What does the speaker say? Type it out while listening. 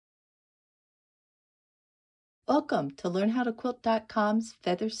Welcome to LearnHowToQuilt.com's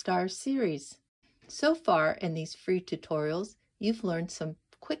Feather Star series. So far in these free tutorials, you've learned some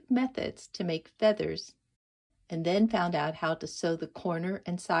quick methods to make feathers and then found out how to sew the corner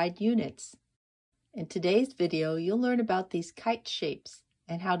and side units. In today's video, you'll learn about these kite shapes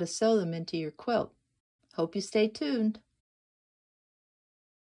and how to sew them into your quilt. Hope you stay tuned.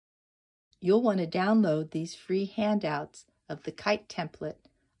 You'll want to download these free handouts of the kite template.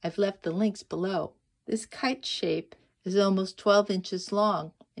 I've left the links below. This kite shape is almost 12 inches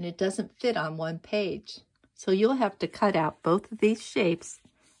long and it doesn't fit on one page. So you'll have to cut out both of these shapes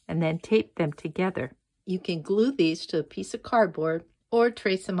and then tape them together. You can glue these to a piece of cardboard or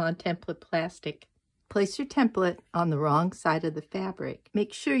trace them on template plastic. Place your template on the wrong side of the fabric.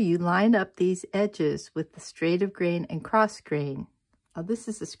 Make sure you line up these edges with the straight of grain and cross grain. This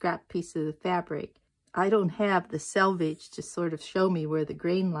is a scrap piece of the fabric. I don't have the selvage to sort of show me where the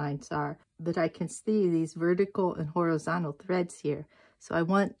grain lines are, but I can see these vertical and horizontal threads here. So I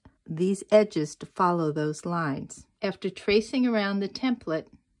want these edges to follow those lines. After tracing around the template,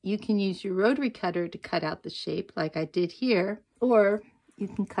 you can use your rotary cutter to cut out the shape like I did here, or you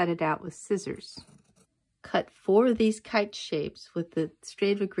can cut it out with scissors. Cut 4 of these kite shapes with the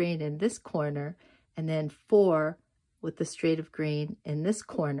straight of grain in this corner, and then 4 with the straight of grain in this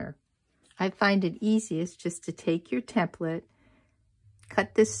corner. I find it easiest just to take your template,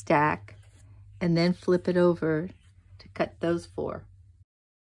 cut this stack, and then flip it over to cut those 4.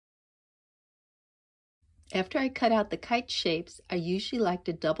 After I cut out the kite shapes, I usually like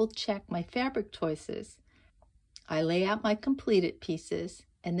to double check my fabric choices. I lay out my completed pieces,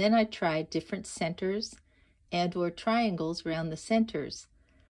 and then I try different centers and/or triangles around the centers.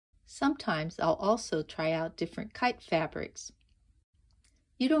 Sometimes I'll also try out different kite fabrics.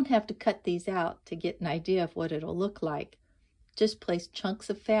 You don't have to cut these out to get an idea of what it'll look like. Just place chunks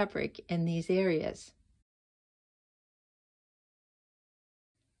of fabric in these areas.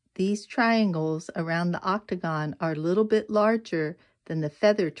 These triangles around the octagon are a little bit larger than the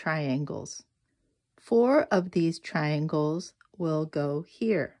feather triangles. 4 of these triangles will go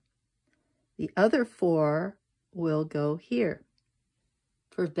here. The other 4 will go here.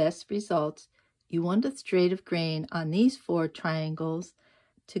 For best results, you want the straight of grain on these 4 triangles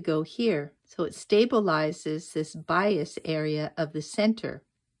to go here, so it stabilizes this bias area of the center.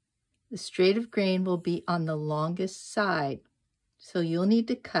 The straight of grain will be on the longest side, so you'll need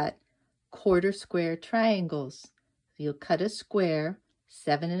to cut quarter square triangles. You'll cut a square,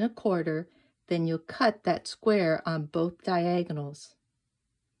 7 1/4, then you'll cut that square on both diagonals.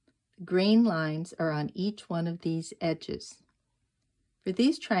 The grain lines are on each one of these edges. For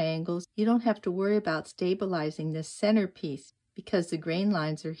these triangles, you don't have to worry about stabilizing this center piece because the grain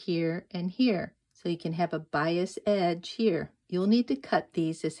lines are here and here, so you can have a bias edge here. You'll need to cut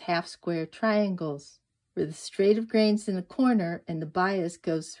these as half square triangles, where the straight of grain's in the corner and the bias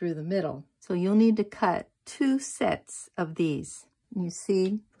goes through the middle. So you'll need to cut 2 sets of these. You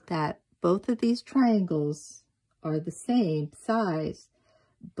see that both of these triangles are the same size,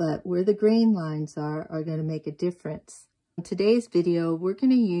 but where the grain lines are going to make a difference. In today's video, we're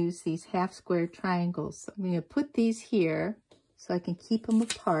going to use these half square triangles. I'm going to put these here so I can keep them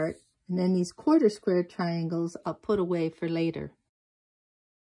apart, and then these quarter square triangles I'll put away for later.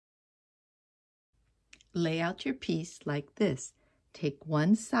 Lay out your piece like this. Take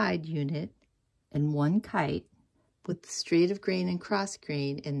one side unit and one kite with the straight of grain and cross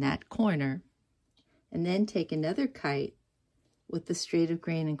grain in that corner, and then take another kite with the straight of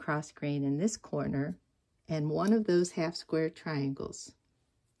grain and cross grain in this corner, and one of those half square triangles.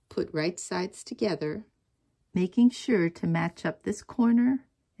 Put right sides together, making sure to match up this corner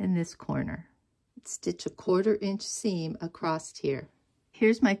and this corner. Stitch a 1/4 inch seam across here.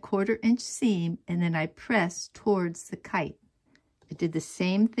 Here's my 1/4 inch seam, and then I press towards the kite. I did the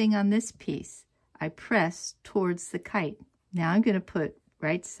same thing on this piece. I press towards the kite. Now I'm going to put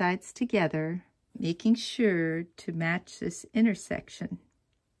right sides together, making sure to match this intersection.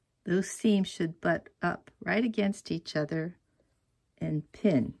 Those seams should butt up right against each other and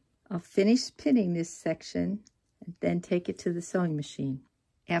pin. I'll finish pinning this section and then take it to the sewing machine.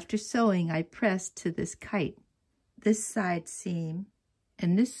 After sewing, I press to this kite. This side seam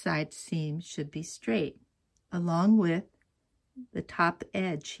and this side seam should be straight, along with the top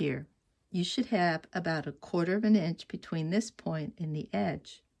edge here. You should have about 1/4 inch between this point and the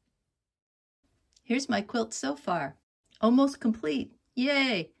edge. Here's my quilt so far. Almost complete.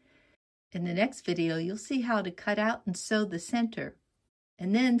 Yay! In the next video, you'll see how to cut out and sew the center,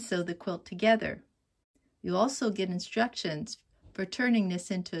 and then sew the quilt together. You'll also get instructions for turning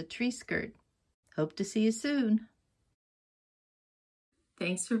this into a tree skirt. Hope to see you soon.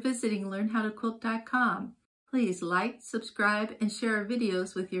 Thanks for visiting LearnHowToQuilt.com. Please like, subscribe, and share our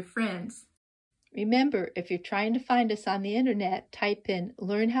videos with your friends. Remember, if you're trying to find us on the internet, type in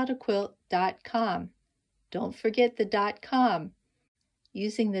learnhowtoquilt.com. Don't forget the .com.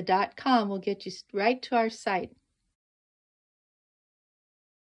 Using the .com will get you right to our site.